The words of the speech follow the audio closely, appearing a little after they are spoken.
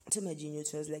to my junior,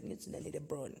 so I was like, Newton, I need a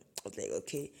bro. I was like,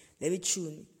 okay, let me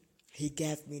tune. He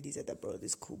gave me this other bro,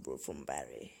 this cool bro from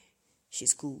Barry.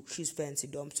 She's cool, she's fancy,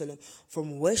 though. I'm telling you,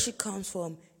 from where she comes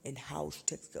from and how she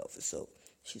takes care of herself.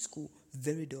 She's cool,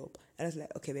 very dope. And I was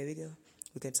like, okay, baby girl,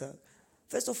 we can talk.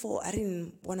 First of all, I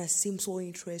didn't want to seem so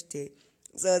interested.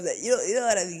 So I was like, you know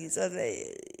what I mean? So I was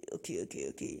like,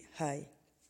 okay. Hi.